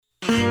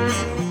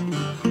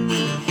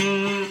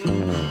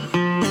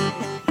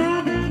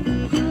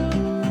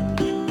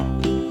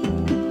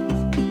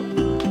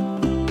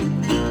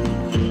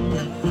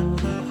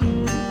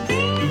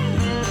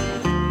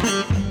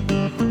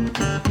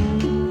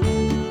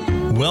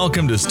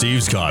Welcome to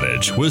Steve's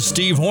Cottage with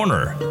Steve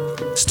Horner.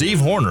 Steve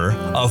Horner,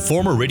 a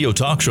former radio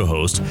talk show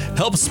host,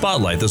 helps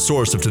spotlight the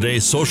source of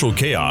today's social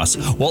chaos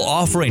while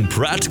offering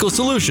practical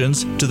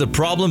solutions to the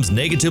problems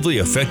negatively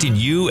affecting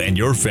you and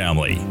your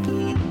family.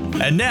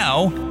 And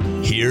now,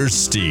 here's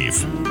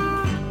Steve.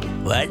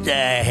 What the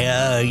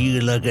hell are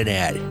you looking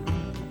at?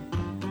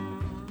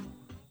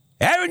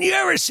 Haven't you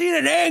ever seen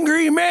an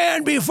angry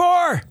man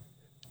before?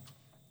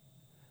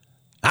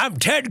 I'm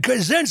Ted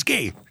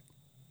Kaczynski.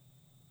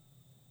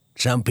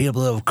 Some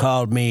people have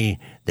called me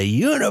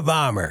the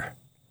Unabomber.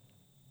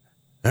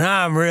 And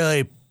I'm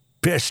really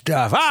pissed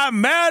off.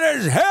 I'm mad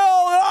as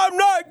hell, and I'm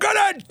not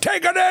gonna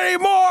take it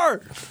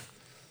anymore.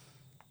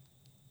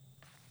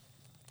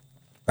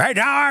 Right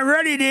now, I'm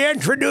ready to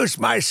introduce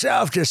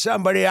myself to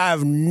somebody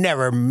I've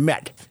never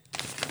met.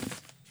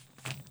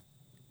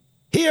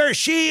 He or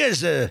she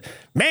is a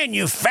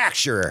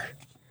manufacturer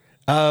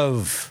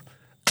of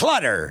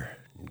clutter,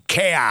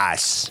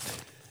 chaos,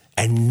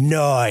 and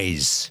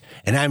noise.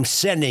 And I'm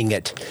sending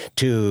it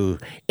to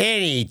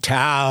any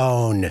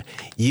town,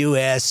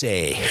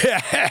 USA.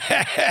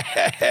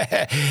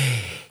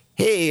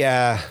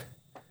 Hey,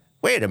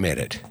 wait a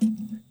minute.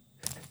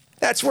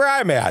 That's where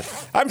I'm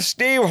at. I'm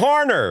Steve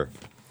Horner.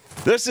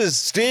 This is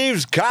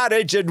Steve's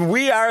Cottage, and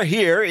we are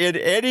here in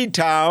any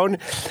town,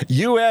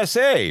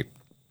 USA.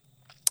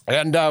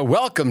 And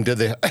welcome to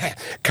the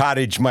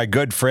cottage, my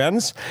good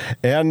friends.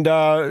 And,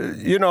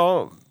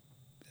 And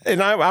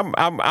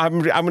I'm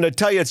going to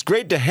tell you, it's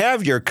great to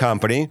have your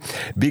company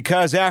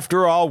because,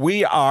 after all,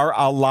 we are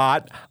a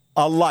lot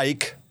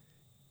alike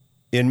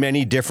in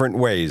many different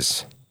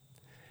ways.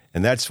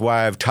 And that's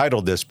why I've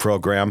titled this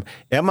program,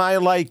 Am I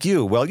Like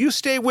You? Well, you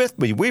stay with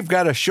me. We've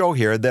got a show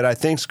here that I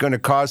think is going to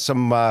cause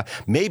some,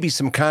 maybe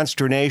some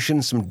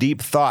consternation, some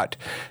deep thought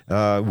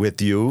with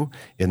you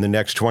in the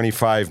next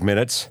 25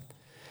 minutes.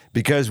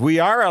 Because we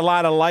are a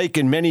lot alike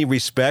in many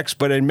respects,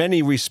 but in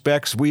many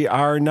respects we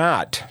are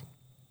not.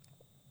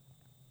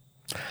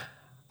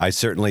 I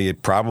certainly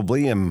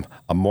probably am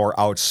a more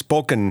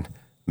outspoken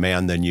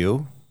man than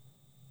you.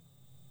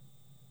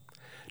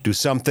 Do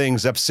some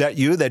things upset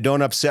you that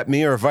don't upset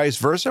me or vice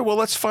versa? Well,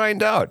 let's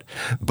find out.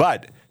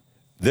 But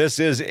this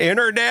is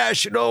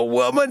International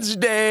Women's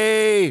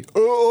Day.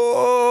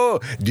 Oh,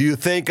 do you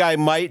think I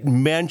might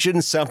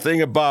mention something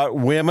about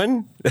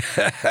women?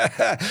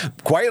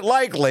 Quite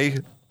likely.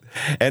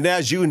 And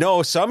as you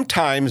know,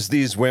 sometimes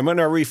these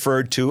women are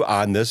referred to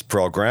on this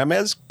program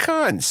as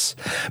cunts.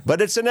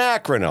 But it's an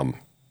acronym.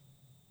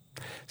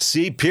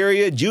 C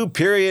period, U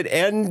period,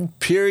 N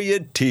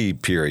period, T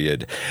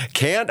period.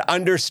 Can't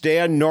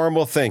understand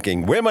normal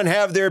thinking. Women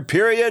have their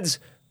periods,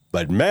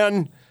 but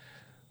men,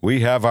 we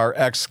have our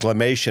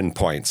exclamation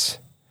points.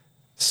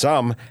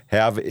 Some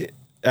have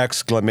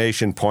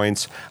exclamation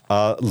points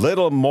a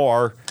little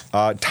more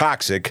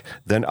toxic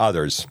than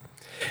others.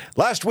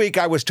 Last week,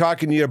 I was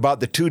talking to you about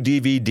the 2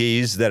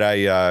 DVDs that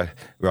I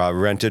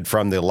rented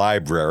from the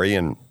library,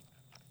 and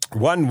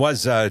one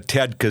was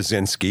Ted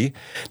Kaczynski.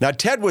 Now,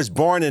 Ted was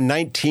born in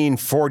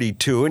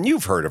 1942, and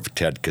you've heard of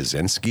Ted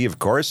Kaczynski, of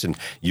course, and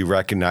you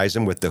recognize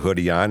him with the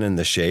hoodie on and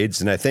the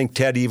shades. And I think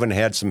Ted even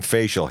had some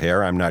facial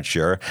hair. I'm not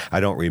sure. I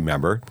don't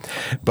remember.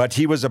 But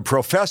he was a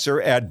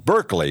professor at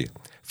Berkeley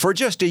for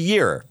just a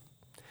year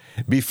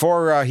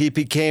before he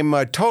became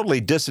totally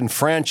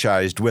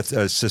disenfranchised with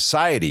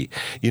society,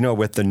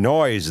 with the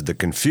noise, the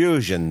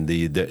confusion,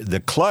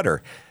 the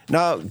clutter.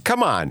 Now,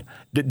 come on.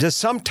 Does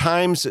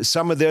sometimes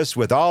some of this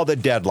with all the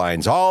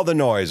deadlines, all the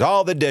noise,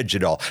 all the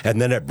digital, and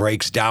then it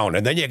breaks down,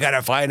 and then you got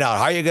to find out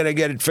how you're going to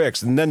get it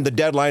fixed, and then the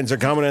deadlines are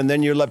coming, and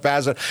then you let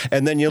pass it,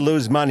 and then you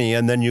lose money,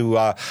 and then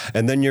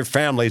your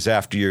family's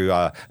after you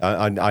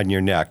on your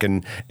neck,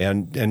 and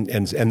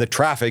the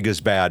traffic is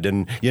bad,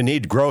 and you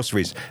need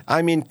groceries.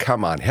 I mean,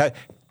 come on.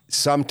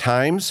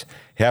 Sometimes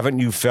haven't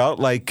you felt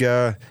like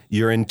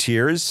you're in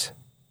tears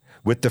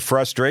with the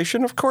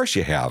frustration? Of course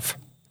you have.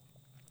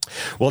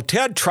 Well,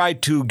 Ted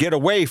tried to get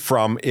away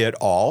from it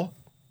all,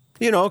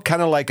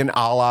 kind of like an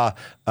a la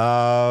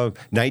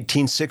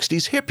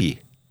 1960s hippie.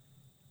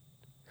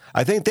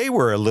 I think they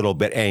were a little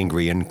bit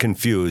angry and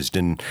confused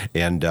and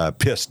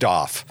pissed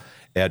off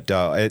at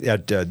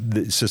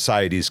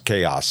society's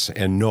chaos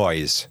and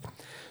noise.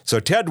 So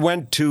Ted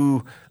went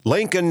to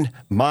Lincoln,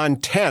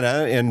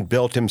 Montana, and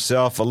built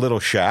himself a little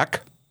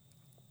shack.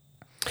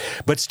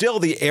 But still,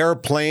 the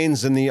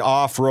airplanes and the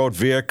off-road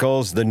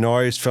vehicles, the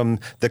noise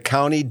from the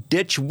county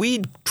ditch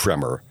weed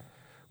trimmer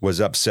was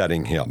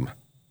upsetting him.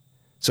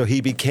 So he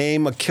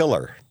became a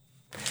killer.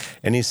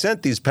 And he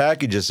sent these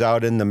packages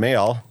out in the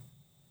mail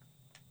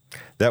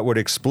that would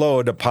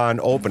explode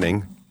upon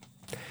opening.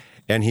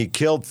 And he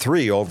killed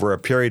 3 over a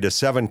period of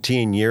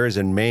 17 years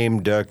and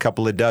maimed a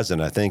couple of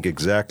dozen, I think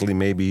exactly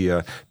maybe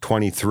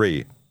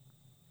 23.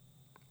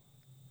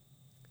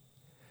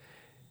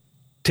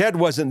 Ted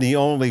wasn't the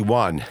only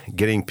one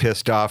getting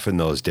pissed off in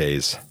those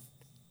days.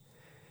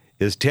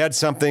 Is Ted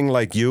something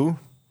like you?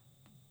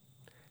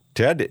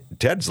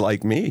 Ted's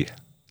like me.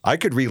 I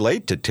could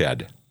relate to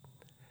Ted.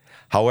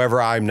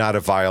 However, I'm not a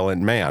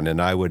violent man,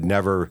 and I would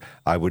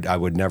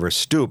never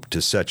stoop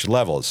to such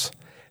levels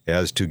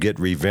as to get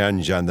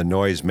revenge on the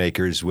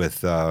noisemakers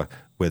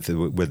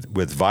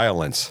with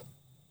violence.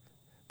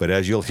 But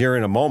as you'll hear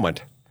in a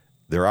moment,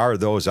 there are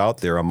those out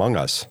there among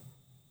us.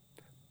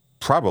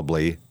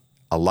 Probably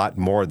a lot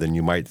more than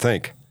you might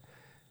think.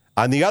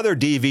 On the other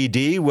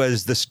DVD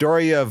was the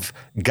story of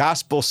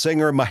gospel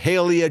singer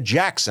Mahalia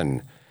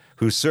Jackson,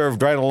 who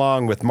served right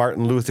along with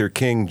Martin Luther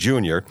King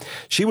Jr.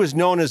 She was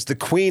known as the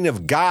Queen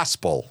of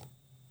Gospel.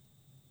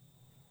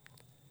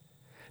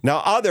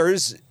 Now,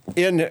 others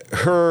in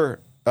her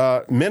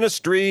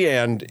ministry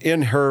and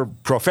in her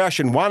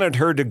profession wanted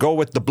her to go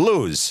with the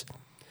blues.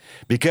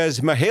 Because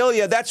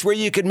Mahalia, that's where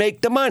you can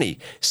make the money,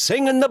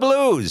 singing the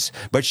blues.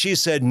 But she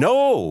said,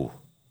 no.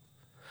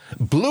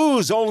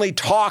 Blues only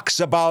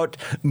talks about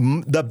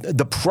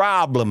the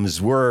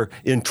problems we're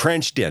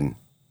entrenched in.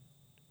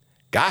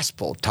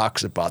 Gospel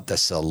talks about the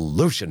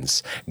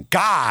solutions.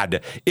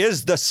 God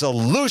is the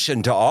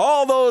solution to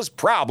all those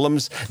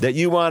problems that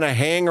you want to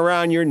hang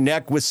around your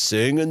neck with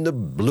singing the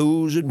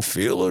blues and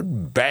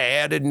feeling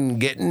bad and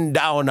getting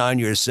down on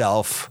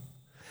yourself.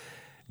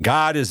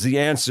 God is the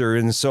answer,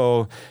 and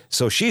so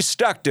she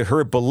stuck to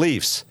her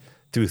beliefs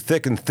through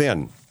thick and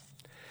thin.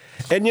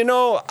 And you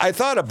know, I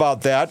thought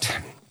about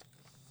that.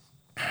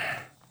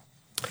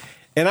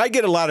 And I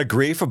get a lot of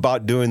grief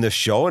about doing this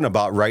show and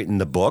about writing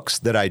the books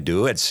that I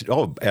do at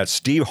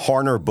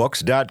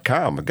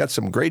stevehornerbooks.com. I've got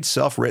some great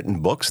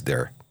self-written books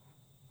there.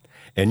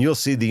 And you'll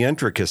see the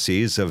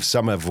intricacies of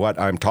some of what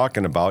I'm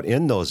talking about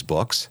in those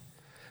books.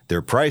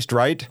 They're priced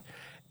right,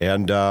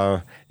 and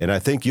I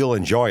think you'll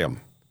enjoy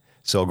them.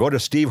 So go to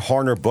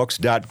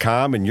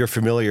stevehornerbooks.com, and you're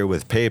familiar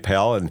with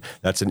PayPal, and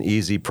that's an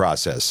easy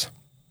process.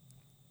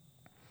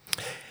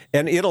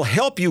 And it'll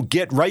help you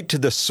get right to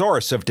the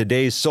source of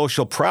today's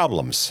social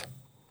problems.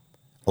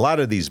 A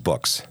lot of these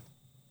books.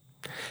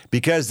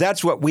 Because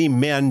that's what we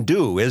men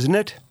do, isn't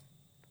it?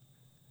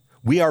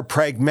 We are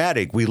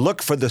pragmatic. We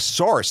look for the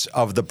source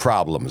of the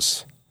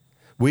problems.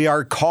 We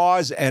are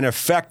cause and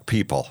effect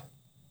people.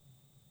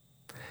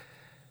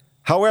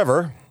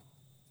 However,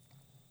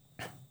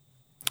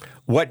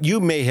 what you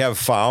may have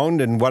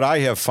found and what I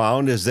have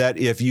found is that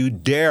if you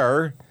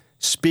dare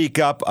speak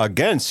up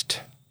against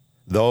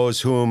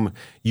those whom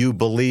you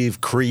believe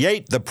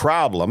create the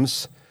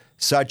problems,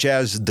 such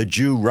as the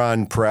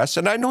Jew-run press,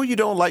 and I know you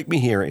don't like me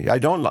hearing. I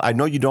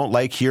know you don't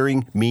like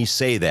hearing me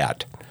say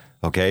that,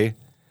 okay?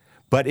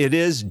 But it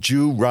is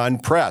Jew-run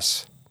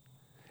press,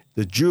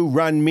 the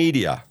Jew-run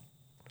media.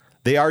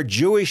 They are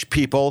Jewish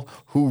people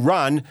who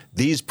run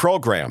these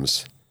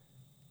programs.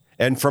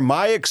 And from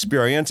my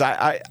experience,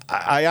 I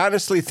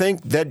honestly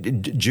think that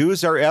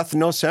Jews are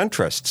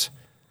ethnocentrists.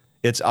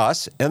 It's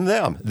us and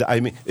them. I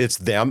mean, it's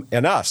them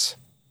and us,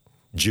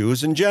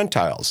 Jews and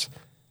Gentiles.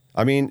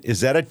 I mean,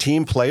 is that a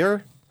team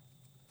player?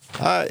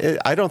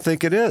 I don't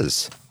think it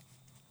is.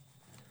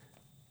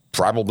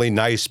 Probably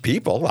nice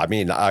people. I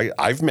mean,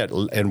 I've met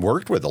and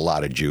worked with a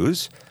lot of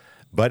Jews,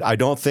 but I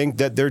don't think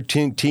that they're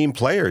team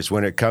players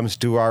when it comes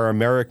to our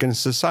American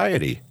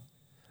society.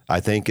 I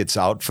think it's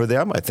out for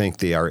them. I think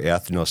they are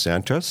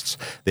ethnocentrists.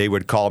 They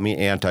would call me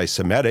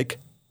anti-Semitic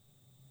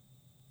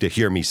to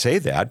hear me say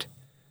that.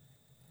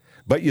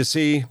 But you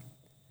see,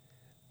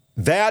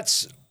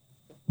 that's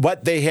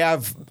what they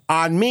have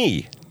on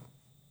me.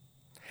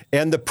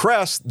 And the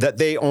press that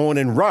they own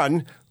and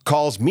run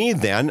calls me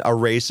then a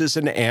racist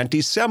and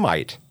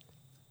anti-Semite.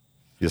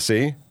 You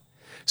see?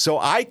 So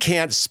I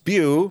can't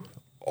spew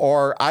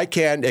or I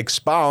can't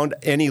expound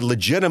any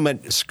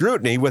legitimate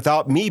scrutiny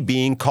without me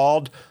being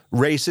called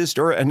racist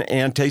or an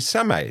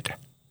anti-Semite.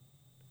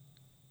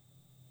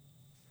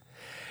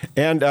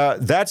 And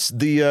that's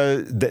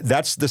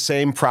the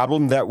same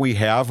problem that we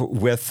have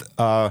with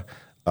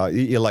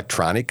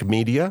electronic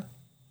media.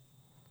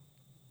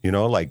 You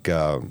know, like,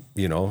 I'm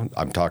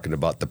talking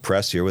about the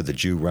press here with the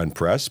Jew-run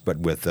press, but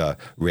with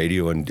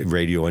radio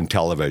and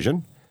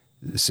television,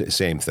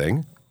 same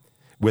thing.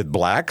 With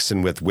blacks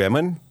and with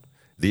women,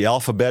 the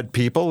alphabet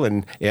people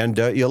and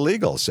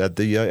illegals at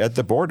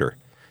the border.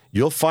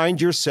 You'll find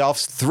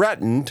yourselves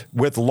threatened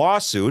with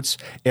lawsuits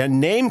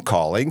and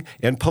name-calling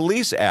and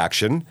police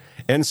action,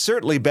 and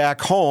certainly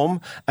back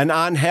home, an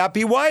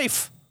unhappy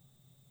wife.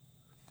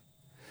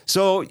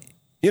 So,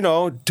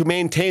 to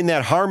maintain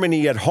that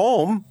harmony at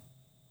home,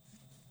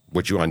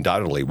 which you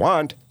undoubtedly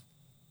want,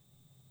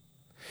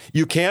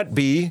 you can't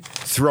be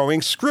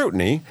throwing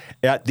scrutiny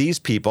at these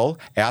people,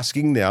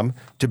 asking them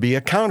to be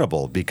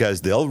accountable,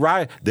 because they'll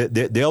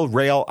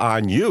rail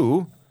on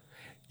you.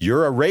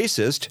 You're a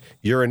racist,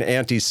 you're an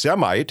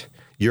anti-Semite,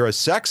 you're a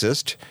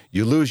sexist,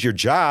 you lose your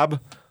job,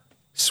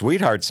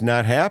 sweetheart's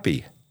not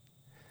happy.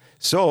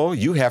 So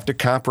you have to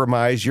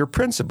compromise your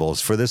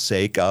principles for the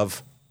sake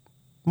of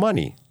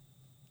money.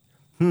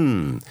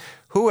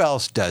 Who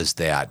else does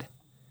that?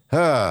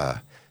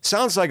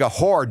 Sounds like a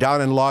whore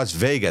down in Las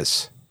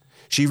Vegas.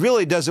 She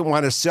really doesn't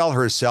want to sell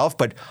herself,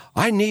 but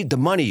I need the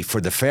money for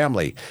the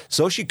family.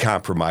 So she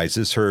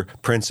compromises her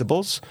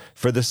principles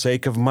for the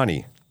sake of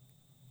money.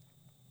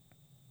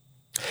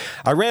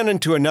 I ran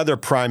into another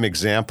prime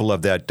example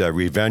of that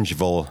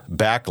revengeful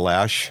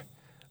backlash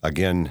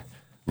again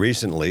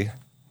recently.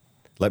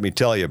 Let me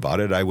tell you about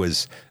it. I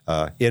was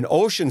in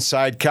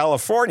Oceanside,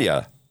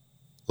 California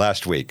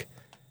last week.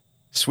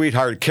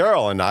 Sweetheart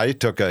Carol and I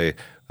took a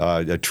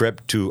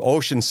trip to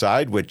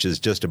Oceanside, which is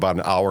just about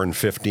an hour and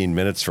 15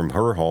 minutes from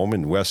her home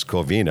in West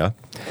Covina.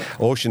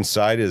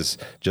 Oceanside is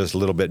just a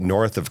little bit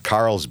north of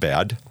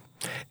Carlsbad,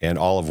 and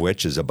all of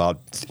which is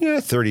about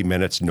 30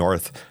 minutes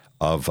north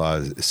of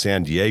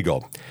San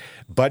Diego.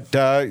 But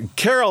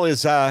Carol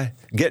is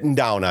getting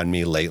down on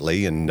me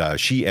lately, and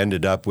she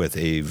ended up with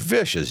a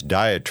vicious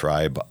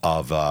diatribe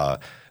of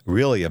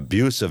really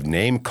abusive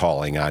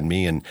name-calling on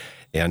me,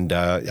 and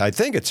I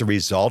think it's a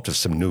result of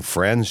some new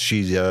friends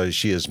she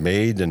has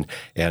made, and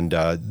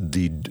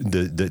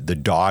the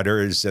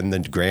daughters and the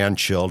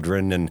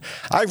grandchildren. And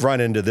I've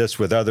run into this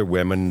with other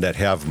women that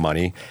have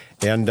money,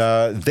 and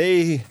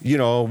they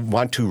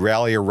want to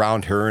rally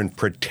around her and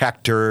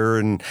protect her.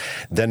 And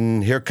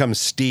then here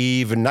comes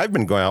Steve, and I've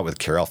been going out with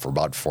Carol for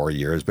about 4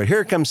 years, but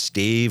here comes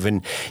Steve,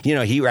 and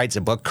he writes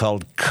a book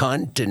called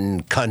Cunt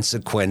and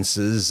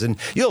Consequences, and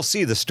you'll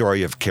see the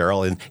story of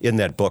Carol in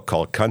that book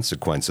called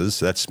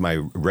Consequences. That's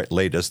my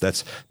latest.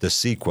 That's the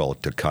sequel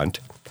to Cunt.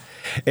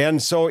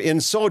 And so in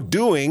so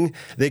doing,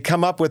 they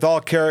come up with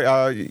all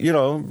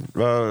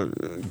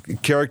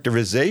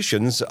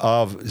characterizations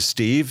of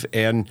Steve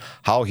and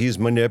how he's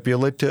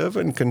manipulative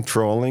and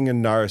controlling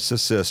and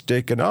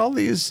narcissistic and all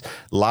these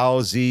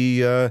lousy,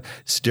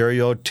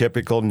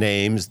 stereotypical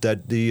names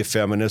that the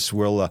feminists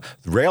will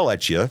rail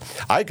at you.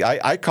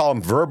 I call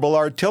them verbal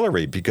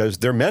artillery because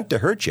they're meant to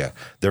hurt you.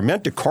 They're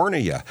meant to corner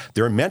you.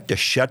 They're meant to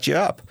shut you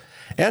up.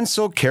 And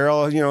so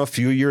Carol, a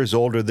few years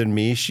older than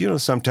me,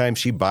 sometimes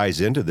she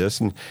buys into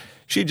this, and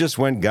she just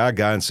went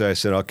gaga, and so I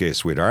said, okay,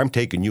 sweetheart, I'm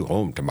taking you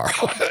home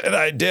tomorrow. And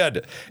I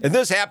did. And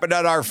this happened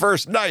on our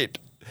first night.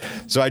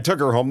 So I took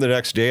her home the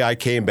next day. I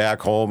came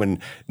back home, and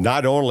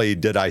not only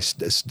did I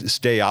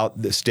stay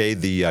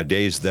the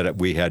days that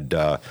we had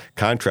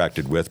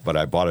contracted with, but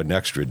I bought an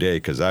extra day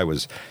because I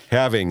was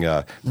having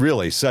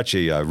really such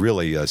a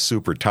really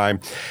super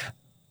time.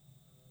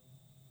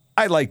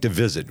 I like to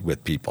visit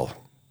with people.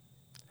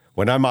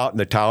 When I'm out in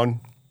the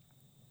town,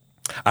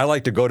 I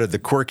like to go to the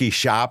quirky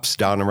shops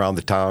down around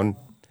the town.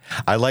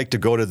 I like to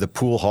go to the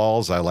pool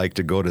halls. I like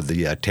to go to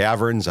the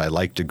taverns. I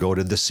like to go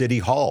to the city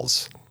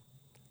halls,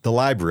 the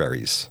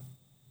libraries.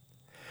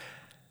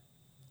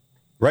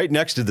 Right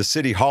next to the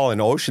city hall in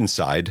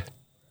Oceanside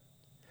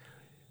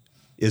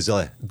is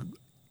an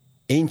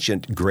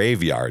ancient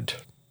graveyard.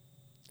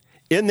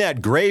 In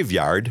that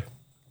graveyard,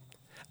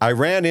 I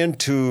ran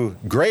into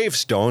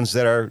gravestones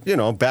that are,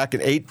 back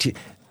in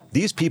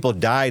these people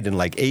died in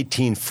like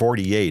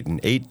 1848 and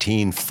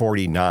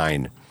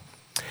 1849.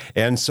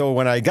 And so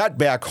when I got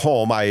back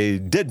home, I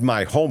did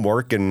my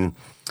homework and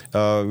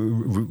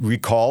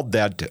recalled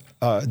that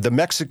the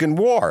Mexican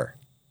War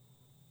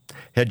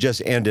had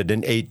just ended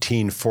in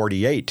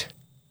 1848.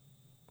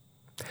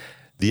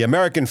 The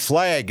American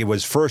flag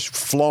was first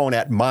flown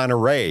at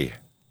Monterey,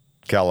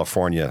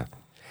 California,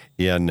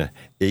 in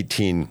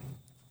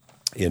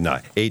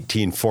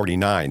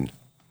 1849,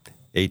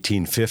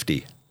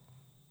 1850.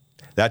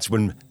 That's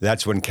when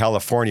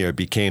California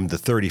became the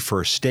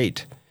 31st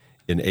state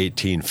in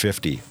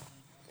 1850.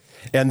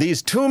 And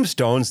these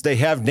tombstones, they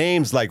have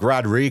names like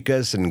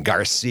Rodriguez and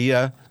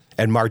Garcia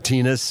and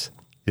Martinez,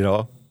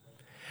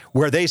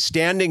 Were they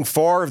standing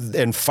for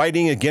and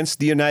fighting against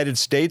the United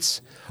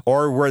States,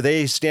 or were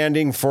they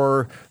standing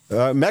for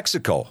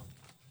Mexico?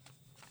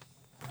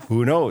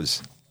 Who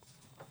knows?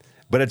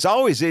 But it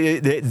always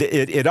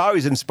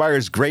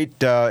inspires great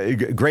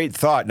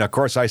thought. And of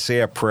course, I say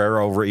a prayer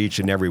over each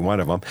and every one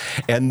of them.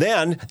 And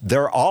then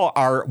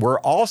were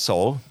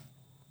also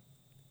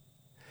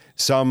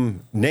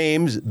some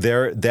names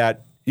there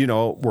that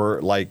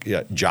were like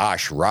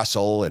Josh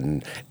Russell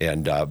and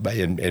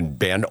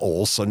Ben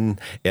Olson,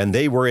 and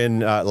they were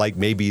in like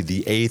maybe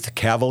the 8th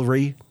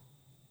Cavalry,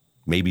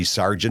 maybe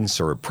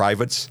sergeants or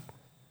privates.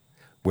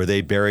 Were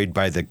they buried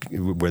by the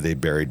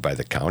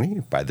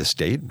county, by the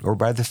state, or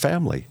by the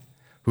family?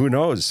 Who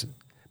knows?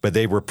 But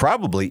they were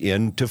probably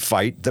in to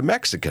fight the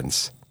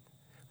Mexicans.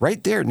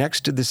 Right there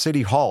next to the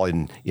city hall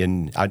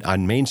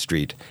on Main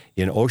Street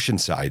in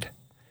Oceanside.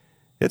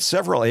 It's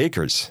several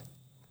acres.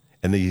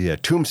 And the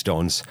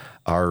tombstones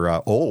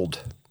are old.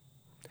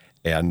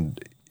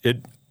 And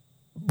it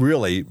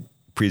really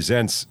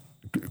presents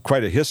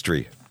quite a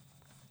history.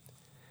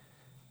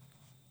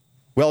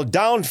 Well,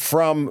 down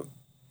from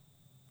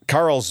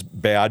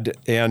Carlsbad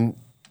and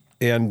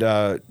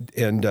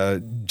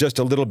just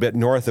a little bit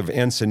north of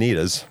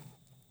Encinitas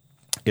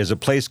is a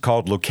place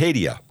called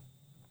Leucadia.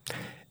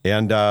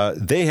 And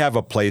they have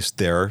a place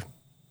there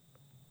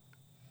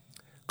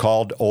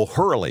called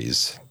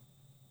O'Hurley's.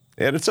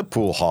 And it's a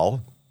pool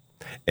hall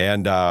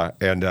and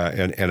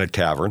a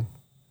tavern.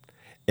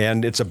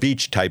 And it's a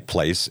beach type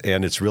place,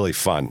 and it's really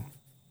fun.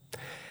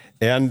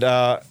 And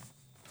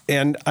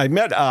I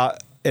met,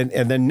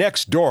 and then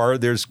next door,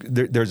 there's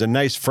a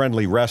nice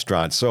friendly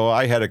restaurant. So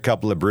I had a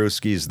couple of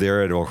brewskis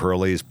there at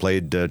O'Hurley's,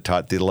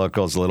 taught the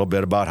locals a little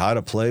bit about how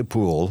to play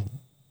pool.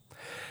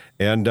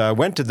 And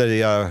went to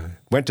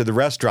the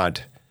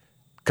restaurant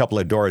a couple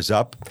of doors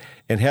up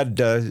and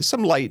had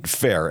some light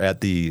fare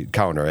at the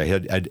counter.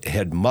 I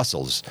had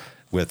mussels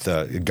with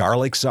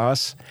garlic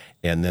sauce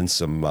and then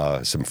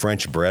some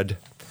French bread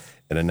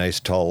and a nice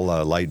tall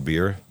light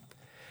beer.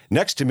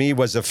 Next to me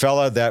was a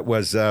fella that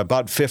was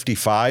about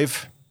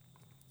 55,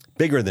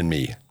 bigger than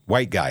me,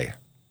 white guy,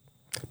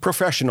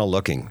 professional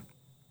looking,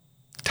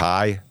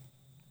 tie,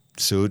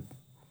 suit,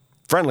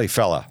 friendly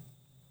fella,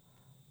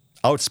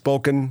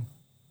 outspoken,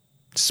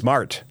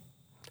 smart,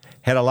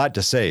 had a lot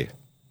to say.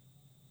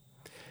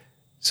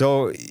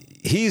 So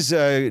he's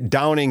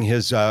downing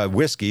his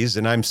whiskeys,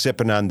 and I'm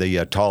sipping on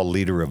the tall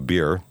liter of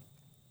beer.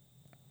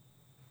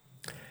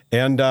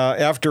 And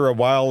after a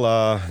while,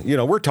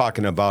 we're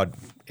talking about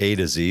A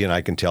to Z, and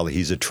I can tell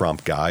he's a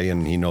Trump guy,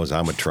 and he knows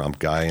I'm a Trump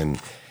guy,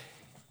 and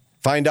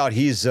find out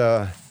he's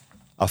a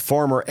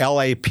former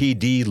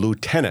LAPD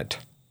lieutenant.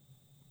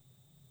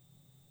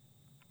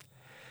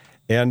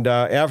 And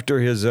after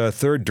his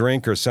third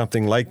drink or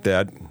something like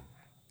that,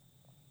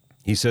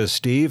 he says,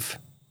 "Steve,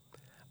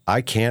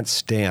 I can't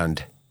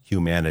stand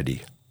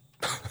humanity."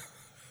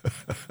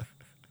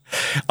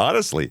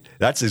 Honestly,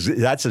 that's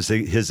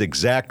his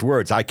exact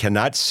words. I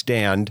cannot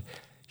stand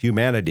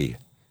humanity.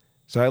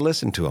 So I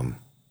listen to him.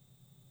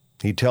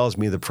 He tells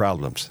me the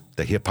problems,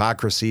 the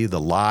hypocrisy, the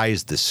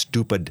lies, the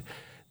stupid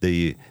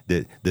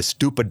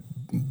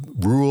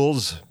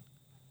rules,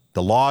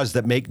 the laws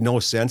that make no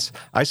sense.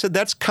 I said,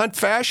 that's cunt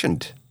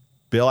fashioned,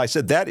 Bill. I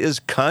said, that is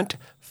cunt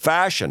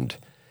fashioned.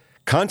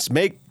 Cunts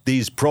make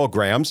these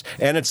programs,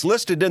 and it's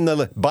listed in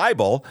the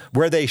Bible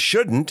where they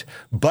shouldn't,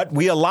 but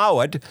we allow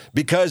it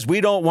because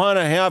we don't want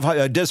to have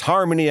a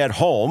disharmony at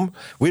home.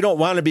 We don't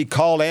want to be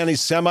called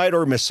anti-Semite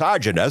or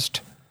misogynist.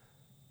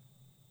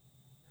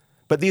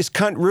 But these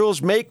cunt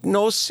rules make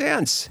no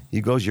sense.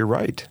 He goes, you're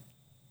right.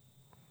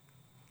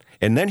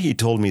 And then he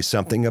told me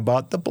something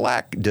about the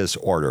black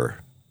disorder,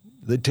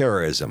 the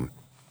terrorism.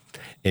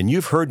 And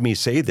you've heard me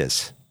say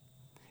this.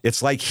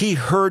 It's like he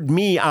heard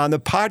me on the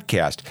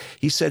podcast.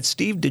 He said,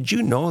 Steve, did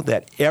you know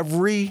that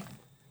every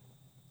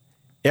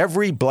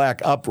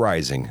black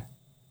uprising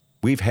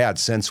we've had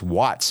since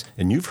Watts,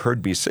 and you've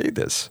heard me say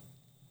this,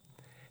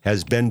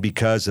 has been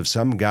because of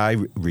some guy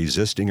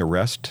resisting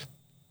arrest?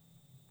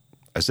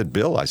 I said,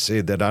 Bill, I say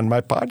that on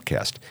my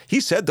podcast. He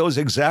said those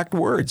exact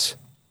words.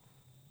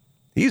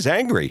 He's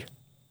angry.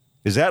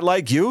 Is that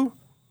like you?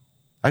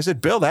 I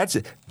said, Bill,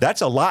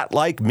 that's a lot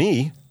like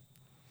me.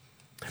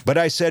 But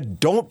I said,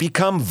 don't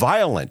become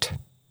violent.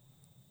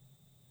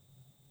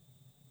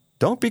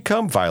 Don't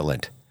become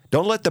violent.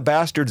 Don't let the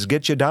bastards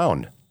get you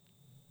down.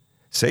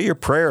 Say your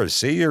prayers,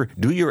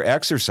 do your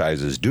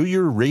exercises, do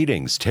your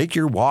readings, take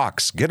your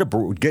walks, get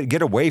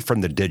away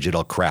from the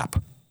digital crap.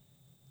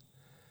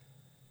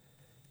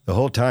 The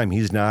whole time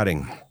he's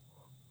nodding.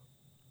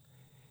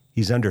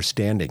 He's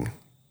understanding.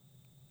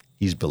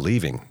 He's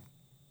believing.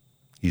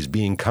 He's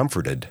being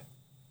comforted.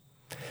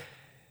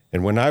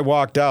 And when I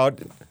walked out,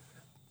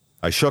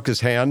 I shook his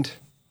hand,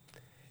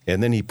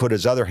 and then he put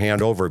his other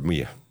hand over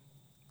me.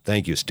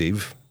 Thank you,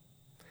 Steve.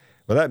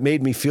 Well, that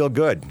made me feel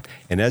good.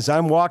 And as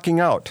I'm walking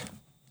out,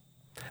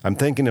 I'm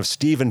thinking of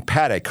Stephen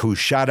Paddock, who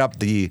shot up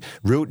the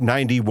Route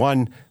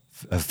 91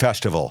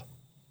 festival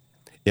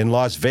in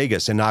Las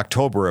Vegas in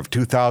October of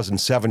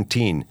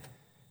 2017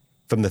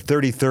 from the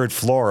 33rd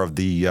floor of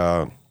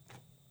the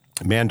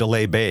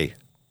Mandalay Bay,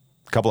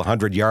 a couple of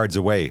 100 yards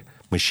away,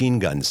 machine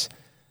guns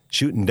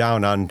shooting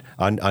down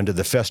onto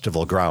the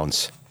festival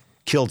grounds.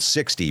 Killed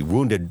 60,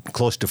 wounded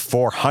close to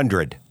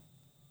 400.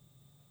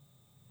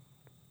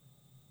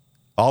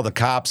 All the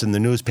cops in the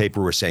newspaper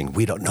were saying,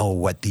 we don't know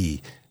what the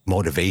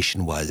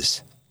motivation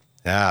was.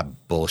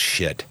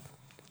 Bullshit.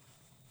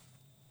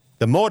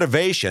 The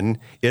motivation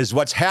is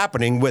what's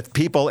happening with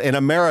people in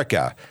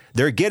America.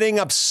 They're getting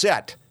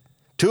upset.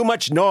 Too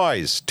much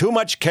noise, too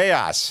much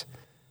chaos.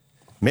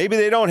 Maybe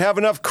they don't have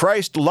enough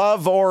Christ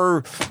love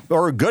or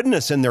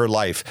goodness in their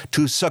life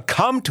to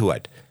succumb to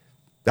it.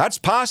 That's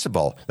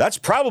possible. That's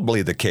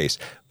probably the case.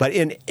 But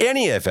in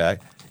any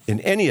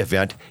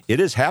event, it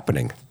is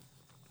happening.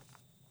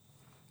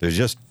 There's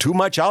just too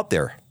much out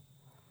there.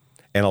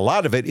 And a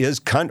lot of it is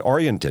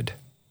cunt-oriented.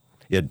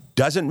 It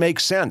doesn't make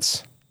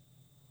sense.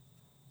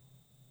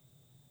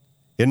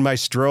 In my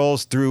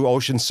strolls through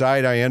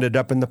Oceanside, I ended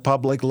up in the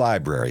public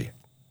library,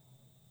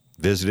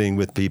 visiting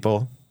with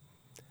people.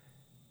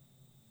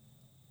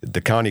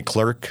 The county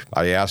clerk,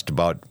 I asked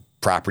about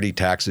property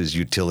taxes,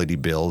 utility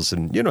bills,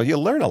 and, you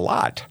learn a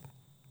lot.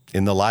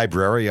 In the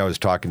library, I was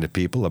talking to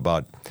people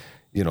about,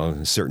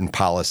 certain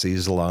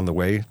policies along the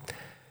way.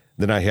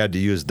 Then I had to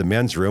use the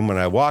men's room, and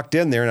I walked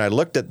in there, and I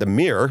looked at the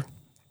mirror,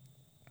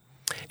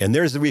 and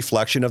there's the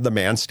reflection of the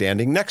man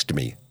standing next to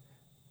me.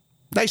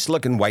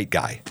 Nice-looking white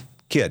guy,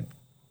 kid.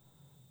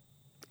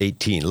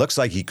 18. Looks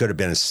like he could have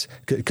been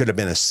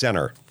a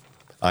center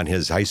on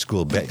his high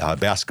school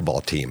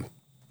basketball team.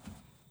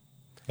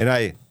 And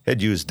I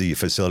had used the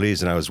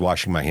facilities, and I was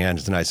washing my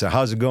hands, and I said,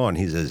 "How's it going?"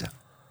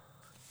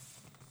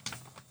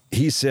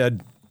 He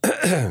said,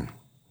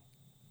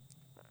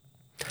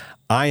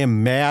 "I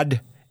am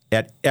mad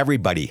at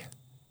everybody."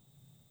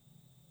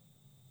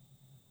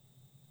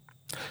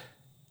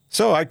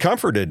 So I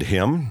comforted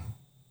him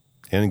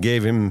and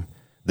gave him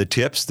the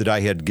tips that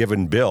I had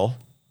given Bill.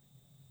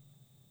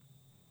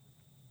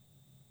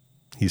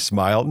 He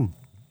smiled.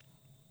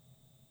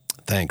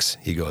 "Thanks."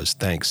 He goes,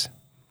 "Thanks."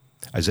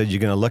 I said, "You're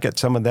going to look at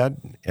some of that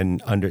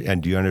and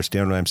do you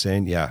understand what I'm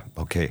saying?" "Yeah,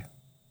 okay."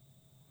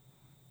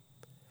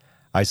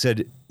 I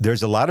said,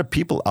 "There's a lot of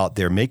people out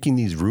there making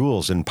these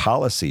rules and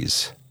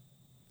policies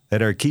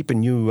that are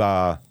keeping you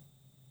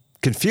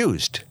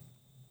confused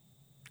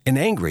and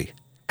angry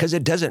because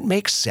it doesn't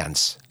make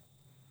sense.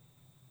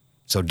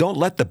 So don't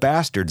let the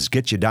bastards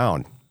get you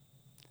down."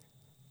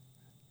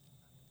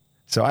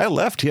 So I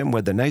left him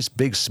with a nice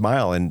big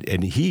smile,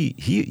 and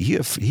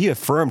he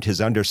affirmed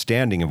his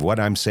understanding of what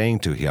I'm saying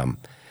to him.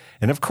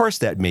 And of course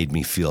that made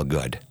me feel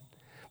good.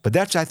 But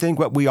that's, I think,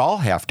 what we all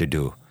have to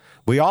do.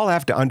 We all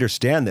have to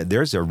understand that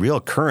there's a real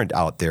current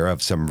out there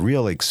of some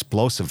real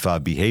explosive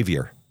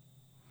behavior.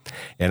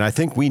 And I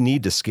think we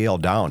need to scale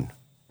down.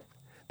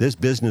 This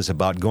business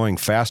about going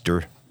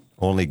faster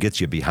only gets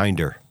you behind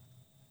her.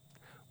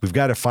 We've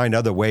got to find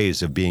other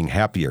ways of being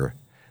happier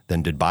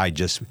than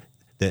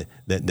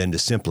to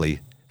simply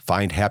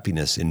find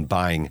happiness in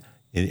buying,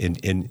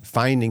 in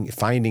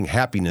finding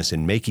happiness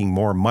in making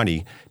more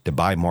money to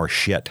buy more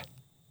shit.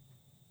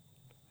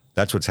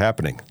 That's what's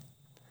happening.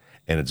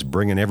 And it's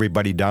bringing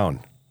everybody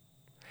down.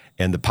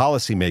 And the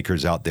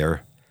policymakers out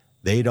there,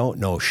 they don't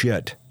know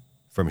shit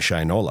from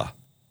Shinola.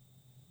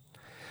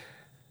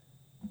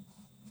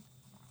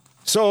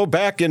 So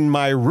back in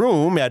my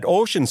room at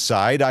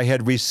Oceanside, I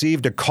had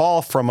received a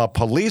call from a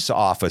police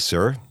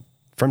officer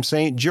from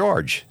St.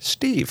 George.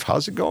 "Steve,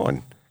 how's it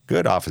going?"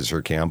 "Good,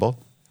 Officer Campbell."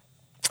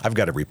 I've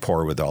got a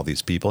rapport with all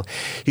these people.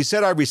 He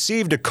said, "I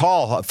received a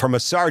call from a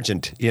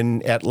sergeant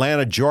in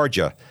Atlanta,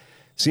 Georgia.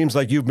 Seems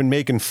like you've been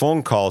making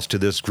phone calls to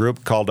this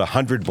group called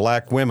 100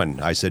 Black Women."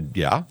 I said,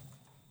 "Yeah."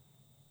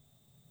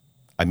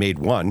 I made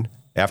one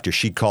after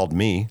she called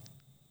me.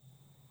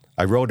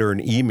 I wrote her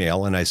an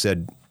email and I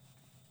said,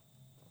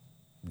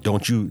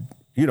 "Don't you,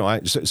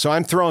 so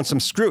I'm throwing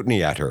some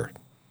scrutiny at her.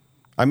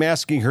 I'm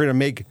asking her to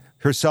make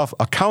herself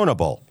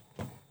accountable.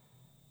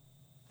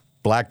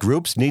 Black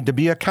groups need to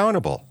be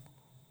accountable.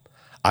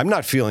 I'm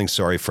not feeling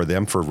sorry for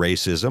them for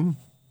racism,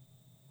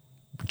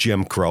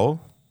 Jim Crow.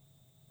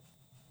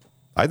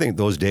 I think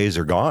those days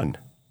are gone.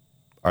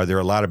 Are there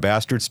a lot of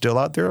bastards still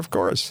out there? Of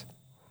course.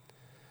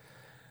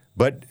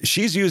 But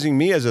she's using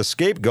me as a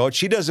scapegoat.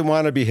 She doesn't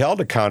want to be held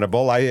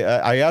accountable.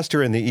 I asked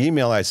her in the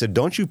email, I said,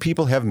 "Don't you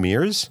people have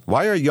mirrors?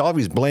 Why are you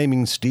always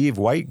blaming Steve,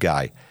 white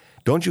guy?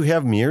 Don't you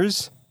have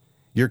mirrors?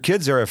 Your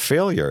kids are a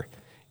failure.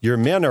 Your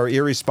men are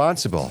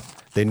irresponsible.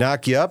 They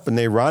knock you up and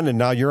they run, and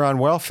now you're on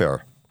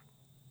welfare."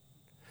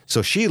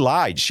 So she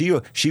lied.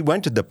 She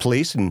went to the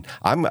police, and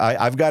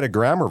I've got a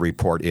grammar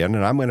report in,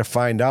 and I'm going to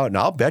find out. And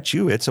I'll bet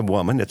you it's a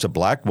woman. It's a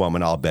black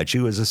woman. I'll bet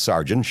you is a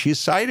sergeant. She's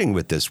siding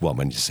with this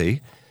woman. You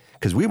see,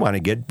 because we want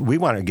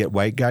to get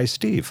white guy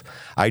Steve.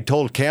 I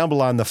told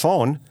Campbell on the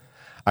phone.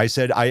 I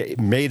said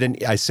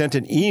I sent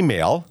an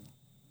email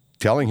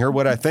telling her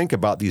what I think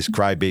about these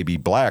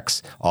crybaby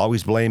blacks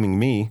always blaming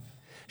me.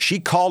 She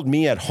called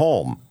me at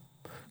home.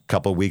 A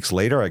couple of weeks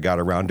later, I got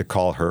around to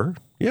call her.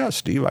 "Yeah,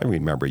 Steve, I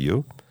remember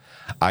you."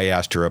 I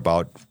asked her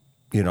about,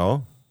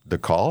 the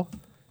call.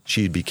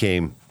 She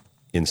became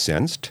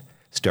incensed,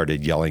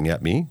 started yelling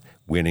at me,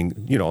 winning,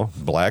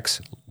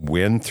 blacks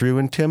win through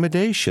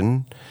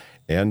intimidation.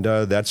 And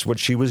that's what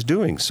she was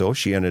doing. So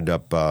she ended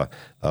up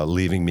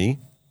leaving me,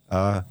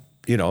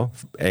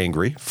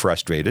 angry,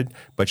 frustrated,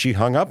 but she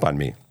hung up on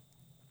me.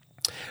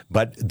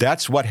 But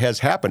that's what has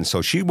happened.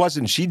 So she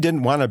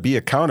didn't want to be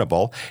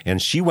accountable,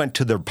 and she went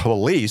to the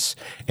police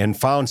and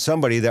found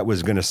somebody that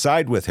was going to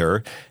side with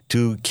her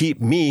to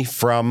keep me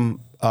from,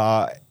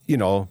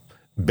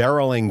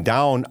 barreling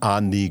down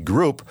on the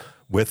group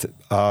with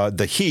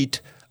the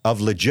heat of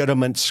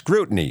legitimate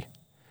scrutiny.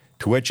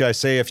 To which I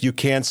say, if you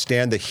can't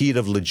stand the heat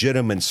of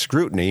legitimate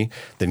scrutiny,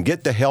 then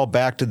get the hell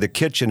back to the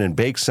kitchen and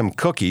bake some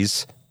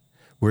cookies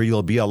where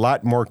you'll be a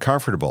lot more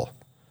comfortable.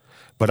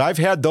 But I've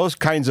had those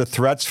kinds of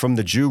threats from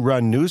the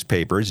Jew-run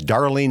newspapers.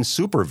 Darlene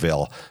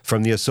Superville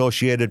from the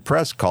Associated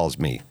Press calls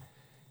me.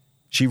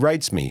 She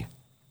writes me,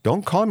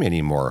 "Don't call me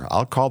anymore.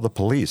 I'll call the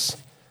police."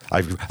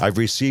 I've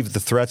received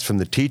the threats from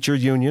the teacher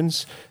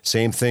unions.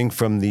 Same thing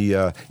from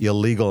the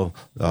illegal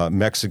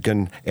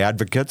Mexican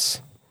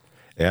advocates,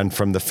 and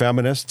from the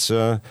feminists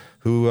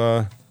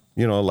who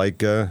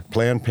like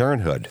Planned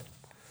Parenthood.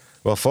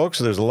 Well, folks,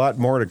 there's a lot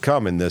more to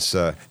come in this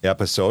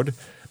episode,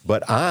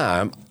 but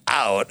I'm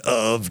out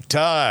of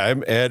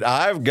time, and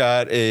I've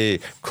got a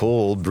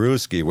cold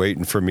brewski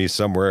waiting for me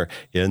somewhere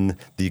in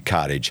the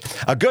cottage.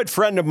 A good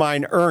friend of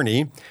mine,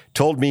 Ernie,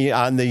 told me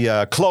on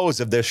the close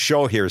of this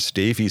show here,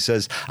 Steve, he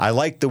says, I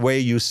like the way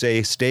you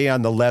say stay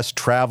on the less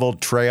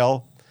traveled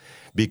trail,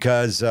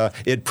 because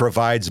it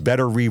provides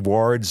better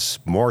rewards,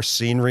 more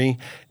scenery,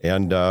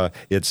 and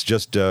it's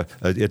just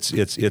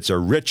it's a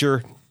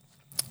richer,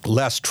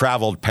 less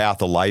traveled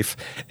path of life,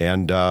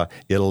 and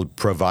it'll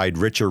provide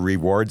richer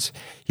rewards.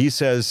 He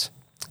says,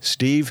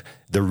 Steve,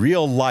 the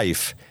real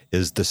life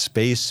is the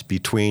space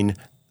between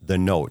the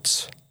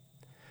notes.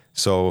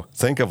 So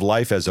think of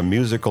life as a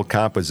musical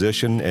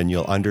composition, and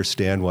you'll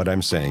understand what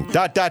I'm saying.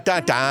 Da, da, da,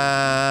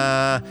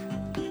 da.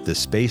 The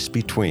space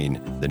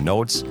between the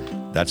notes,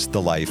 that's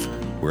the life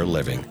we're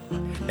living.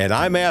 And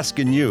I'm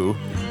asking you,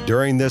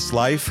 during this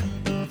life,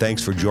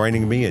 thanks for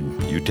joining me,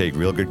 and you take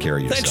real good care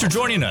of yourself. Thanks for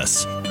joining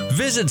us.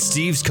 Visit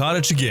Steve's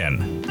Cottage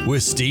again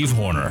with Steve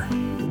Horner.